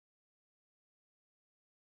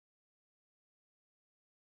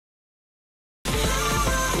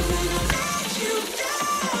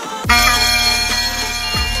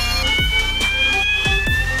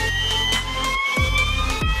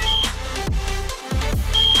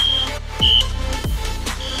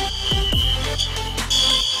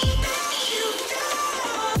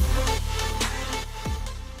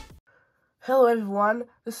everyone,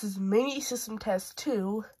 this is Mini System Test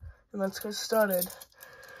 2, and let's get started.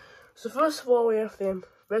 So first of all, we have the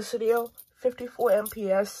Resideo 54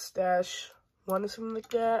 MPS-1 or something like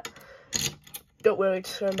that. Don't worry,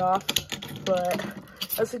 it's turned off, but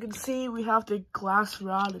as you can see, we have the glass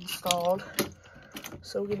rod installed.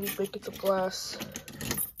 So we're going to be breaking some glass.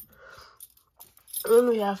 And then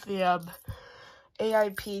we have the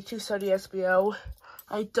AIP 270 SBO.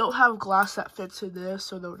 I don't have glass that fits in there,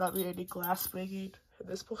 so there will not be any glass breaking in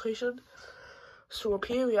this location. So up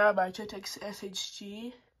here we have my Gentex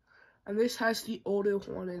SHG, and this has the older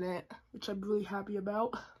one in it, which I'm really happy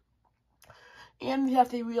about. And we have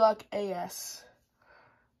the ReLock AS.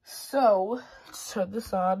 So, let's turn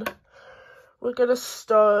this on. We're gonna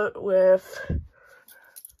start with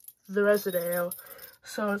the Resideo.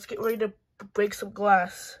 So let's get ready to break some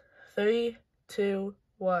glass. 3, 2,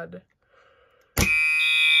 1.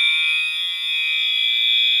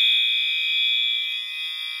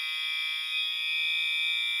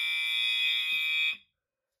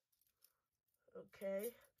 Okay,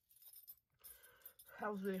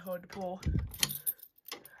 that was really hard to pull.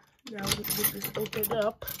 Now we can get this opened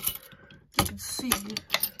up. You can see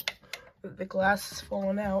that the glass is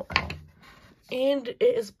falling out, and it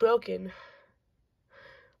is broken.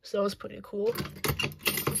 So that was pretty cool.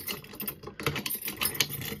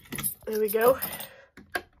 There we go.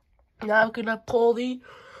 Now I'm gonna pull the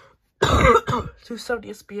 270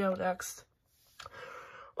 SBO next.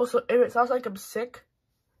 Also, if it sounds like I'm sick,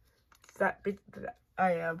 that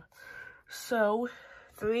I am. So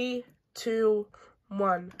 3, 2,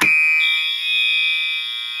 1.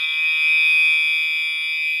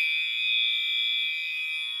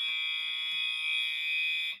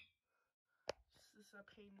 This is a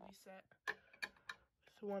pain reset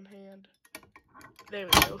with one hand. There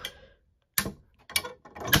we go.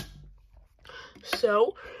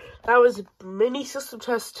 So that was Mini System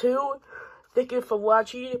Test 2. Thank you for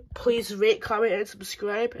watching. Please rate, comment, and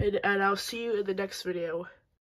subscribe, and I'll see you in the next video.